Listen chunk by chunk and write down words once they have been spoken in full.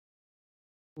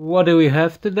What do we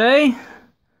have today?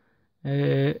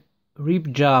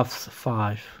 Ripjaws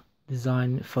 5,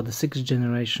 designed for the 6th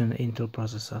generation Intel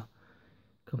processor,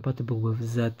 compatible with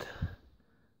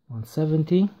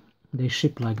Z170. They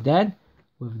ship like that,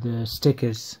 with the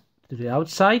stickers to the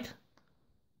outside.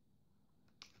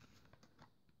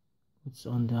 What's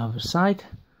on the other side?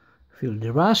 Feel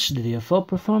the rush, DDR4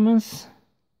 performance,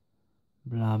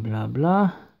 blah blah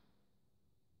blah.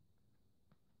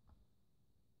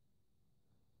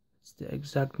 It's the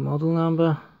exact model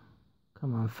number.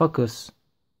 Come on, focus.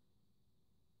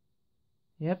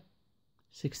 Yep,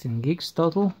 16 gigs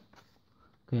total.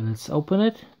 Okay, let's open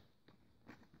it.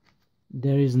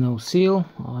 There is no seal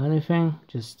or anything,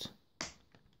 just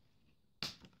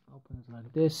open it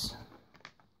like this.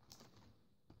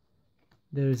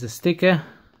 There is a sticker.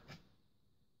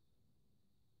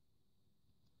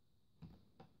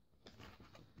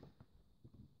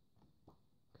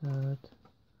 Cut.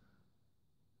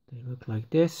 They look like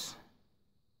this.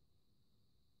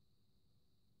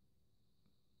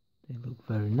 They look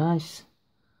very nice.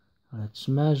 Let's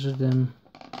measure them.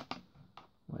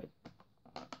 Wait.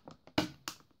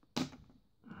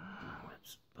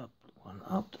 Let's pop one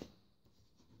out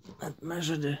and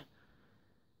measure the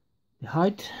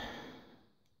height.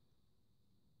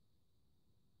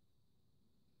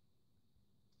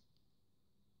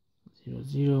 Zero,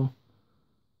 zero.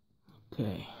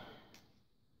 Okay.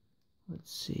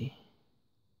 Let's see.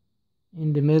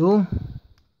 In the middle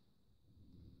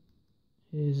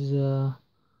is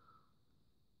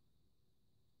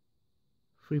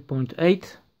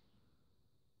 3.8,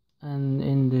 and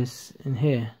in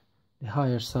here, the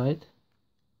higher side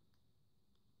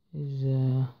is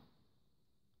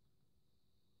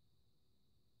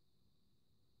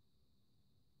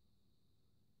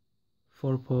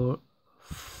 40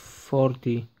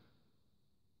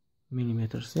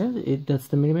 millimeters. Yeah, that's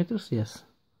the millimeters. Yes.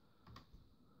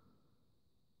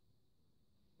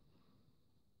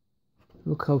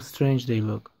 Look how strange they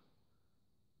look.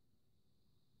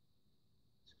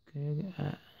 Okay,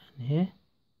 and here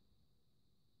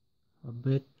a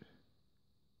bit.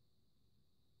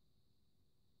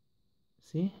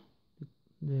 See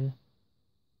the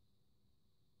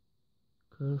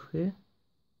curve here.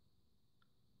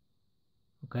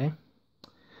 Okay,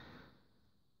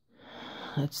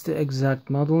 that's the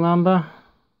exact model number.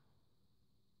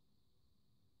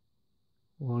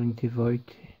 Warranty void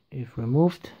if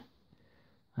removed.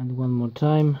 And one more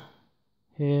time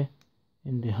here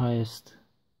in the highest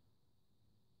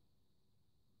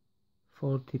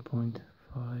 40.5.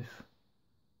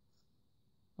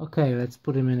 Okay, let's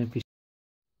put them in a piece.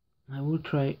 I will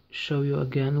try show you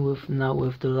again with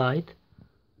the light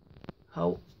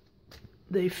how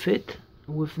they fit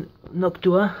with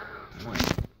Noctua.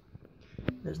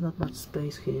 There's not much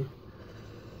space here.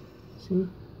 See?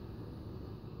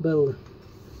 Barely.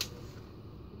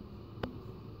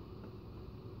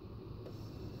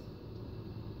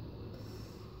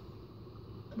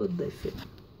 But they fit.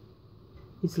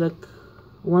 It's like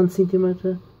 1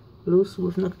 centimeter loose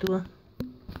with Noctua.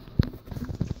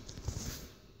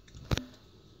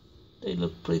 They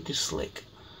look pretty slick.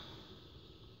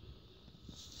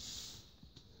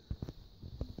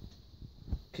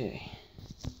 Okay.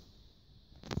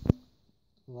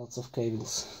 Lots of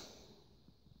cables.